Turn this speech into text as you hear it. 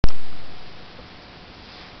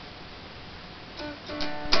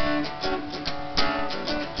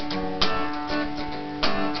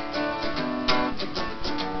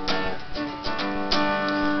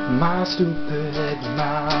my stupid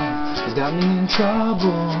mouth has got me in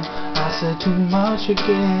trouble. I said too much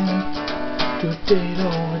again to a date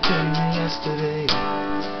overtaken yesterday,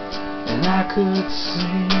 and I could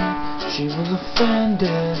see she was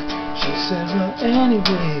offended. She said, well,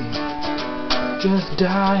 anyway, just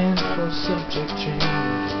dying for subject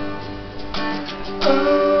change.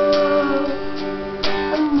 Oh,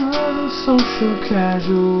 another social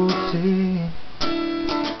casualty.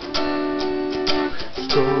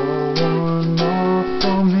 Score one more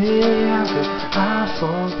for me. How could I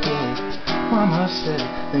forget? Mama said,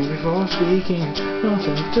 think before speaking.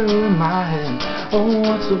 Nothing through my head. Oh,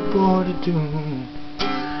 what's a boy to do?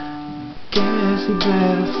 Guess you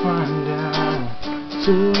better find out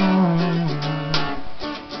soon.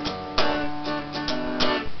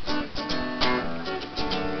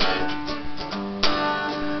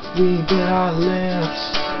 We bit our lips.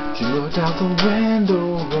 She looked out the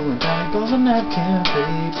window, rolling down all the napkin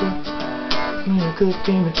paper. Playing a good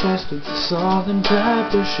game of chess with the salt and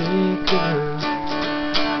pepper shaker.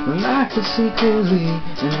 When I could see clearly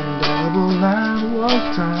an indelible line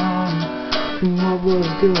was drawn. What was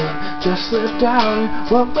good just slipped out, and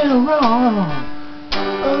what went wrong?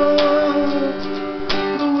 Oh,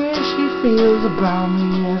 the way she feels about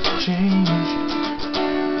me has changed.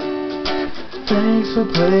 Thanks for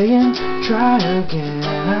playing, try again.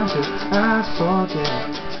 How could I forget?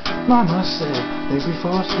 Mama said, think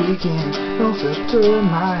before speaking. Don't flip through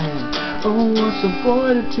my head. Oh, what's a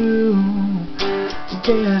boy to do?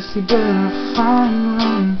 Guess you better find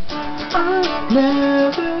one. I'm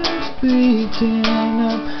never speaking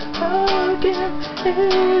up again.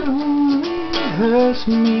 It only hurts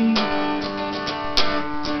me.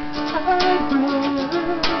 I'd rather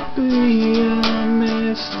be a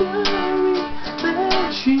mystery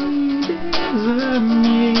than she deserves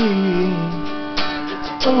me.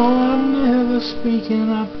 Oh, I'm never speaking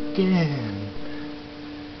up again.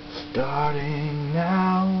 Starting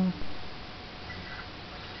now.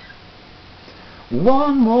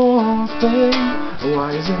 One more thing,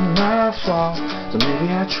 why is it my fault? So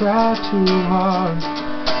maybe I try too hard,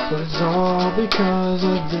 but it's all because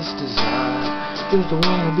of this desire. Just don't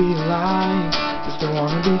wanna be liked, just don't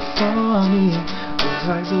wanna be funny. Looks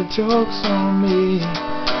like the joke's on me,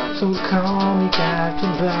 so call me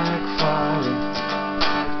Captain Backfire.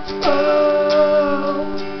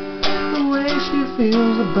 Oh, the way she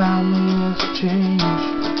feels about me has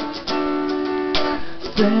changed.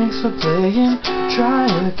 Thanks for playing, try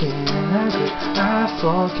again. How could I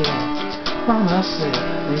forget? Mama said,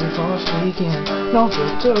 maybe before speaking, don't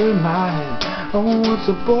filter in my head. Oh, what's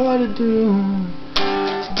a boy to do?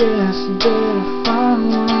 Guess you better find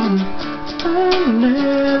one. I'm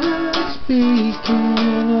never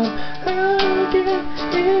speaking up again.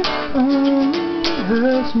 It only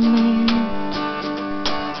hurts me.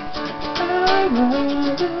 I'd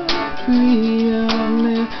rather be a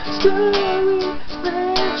mystery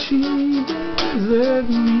than she deserved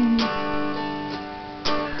me.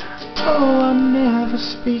 Oh, I'm never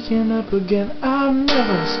speaking up again. I'm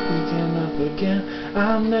never speaking up again.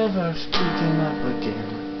 I'm never speaking up again.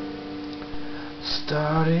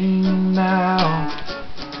 Starting now.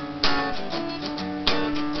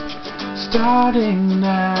 Starting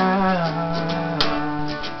now.